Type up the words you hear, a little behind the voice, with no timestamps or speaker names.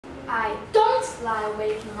I don't like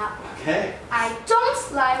waking up. Okay. I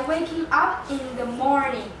don't like waking up in the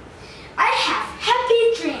morning. I have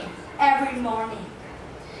happy dreams every morning.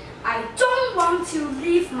 I don't want to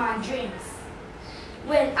live my dreams.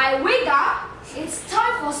 When I wake up, it's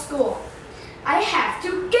time for school. I have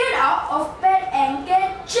to get out of bed and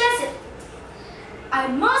get dressed. I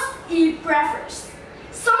must eat breakfast.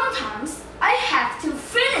 Sometimes I have to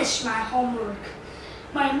finish my homework.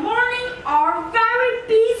 My mornings are very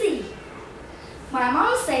busy. My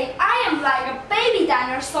mom said I am like a baby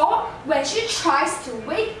dinosaur when she tries to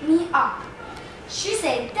wake me up. She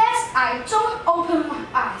said that I don't open my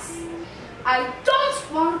eyes. I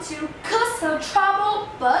don't want to cause her trouble,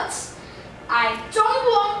 but I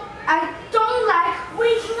don't like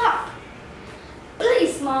waking up.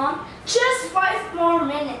 Please, Mom, just 5 more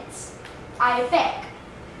minutes. I beg.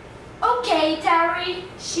 Okay, Terry,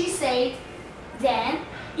 she said. Then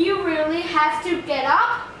you really have to get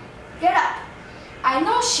up? Get up. I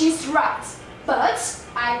know she's right, but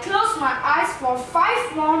I close my eyes for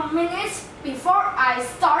 5 more minutes before I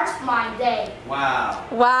start my day. Wow.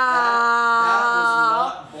 Wow. That was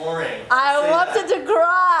not boring. I wanted to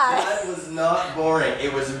cry. That was not boring.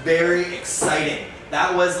 It was very exciting.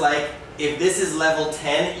 That was like, if this is level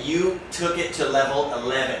 10, you took it to level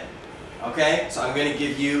 11. Okay? So I'm going to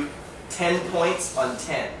give you 10 points on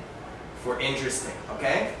 10 for interesting.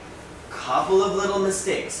 Okay? Couple of little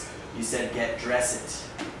mistakes. You said get dressed.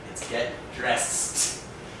 It's get dressed.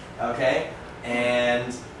 Okay?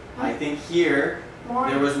 And I think here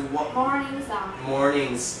there was one.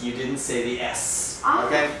 Mornings, you didn't say the S.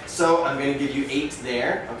 Okay? So I'm going to give you 8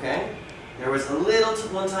 there. Okay? There was a little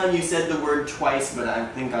one time you said the word twice, but I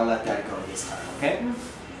think I'll let that go this time. Okay?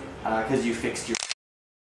 Because you fixed your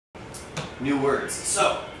new words.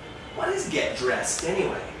 So, what is get dressed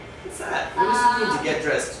anyway? What's that? What does it mean to get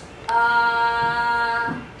dressed?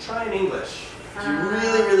 Try in English. If you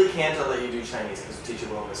really can't, I'll let you do Chinese because teacher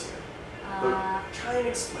will always here. But try and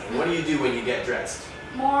explain. What do you do when you get dressed?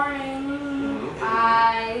 Morning,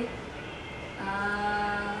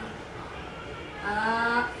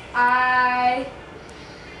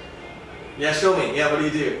 Yeah, show me. Yeah, what do?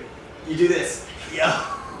 You do this. Yeah.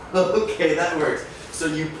 Okay, that works. So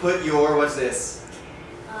you put your, what's this?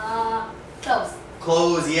 Clothes.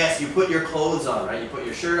 Clothes, yes. You put your clothes on, right? You put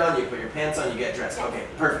your shirt on, you put your pants on, you get dressed. Okay,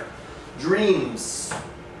 perfect. Dreams.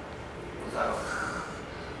 What's that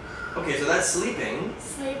one? Okay, so that's sleeping.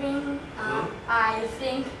 Sleeping, I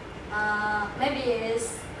think maybe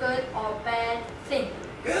it's good or bad thing.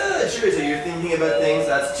 Good, sure. So you're thinking about things.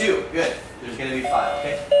 That's 2. Good. There's going to be 5,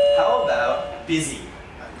 okay? How about busy?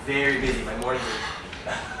 I'm very busy. My mornings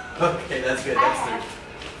are... Okay, that's good. That's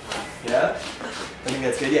 3. Yeah? I think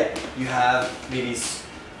that's good. Yeah. You have maybe...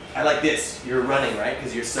 I like this. You're running, right?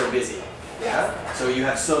 Because you're so busy. Yeah? So you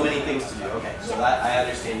have so many things to do. Okay, so that I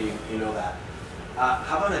understand you know that.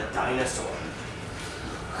 How about a dinosaur?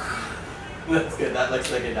 That's good. That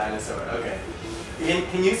looks like a dinosaur. Okay.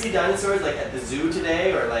 Can you see dinosaurs like at the zoo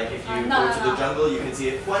today, or like if you go to the jungle, you can see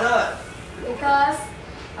it? Why not? Because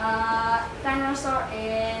dinosaur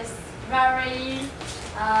is very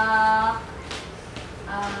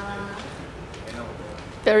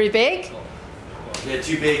Very big? Yeah,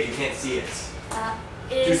 too big. You can't see it.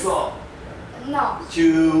 Too small. No.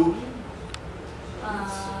 Too.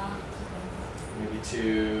 Maybe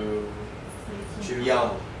too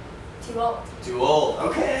young. Too old. Too old.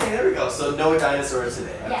 Okay, there we go. So no dinosaurs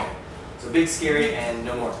today. Okay. Yeah. So big, scary, and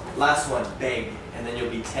no more. Last one, big, and then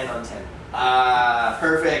you'll be 10 on 10.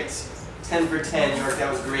 Perfect. 10 for 10, York.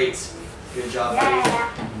 That was great. Good job. Yeah.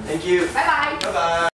 Thank you. Bye bye. Bye bye.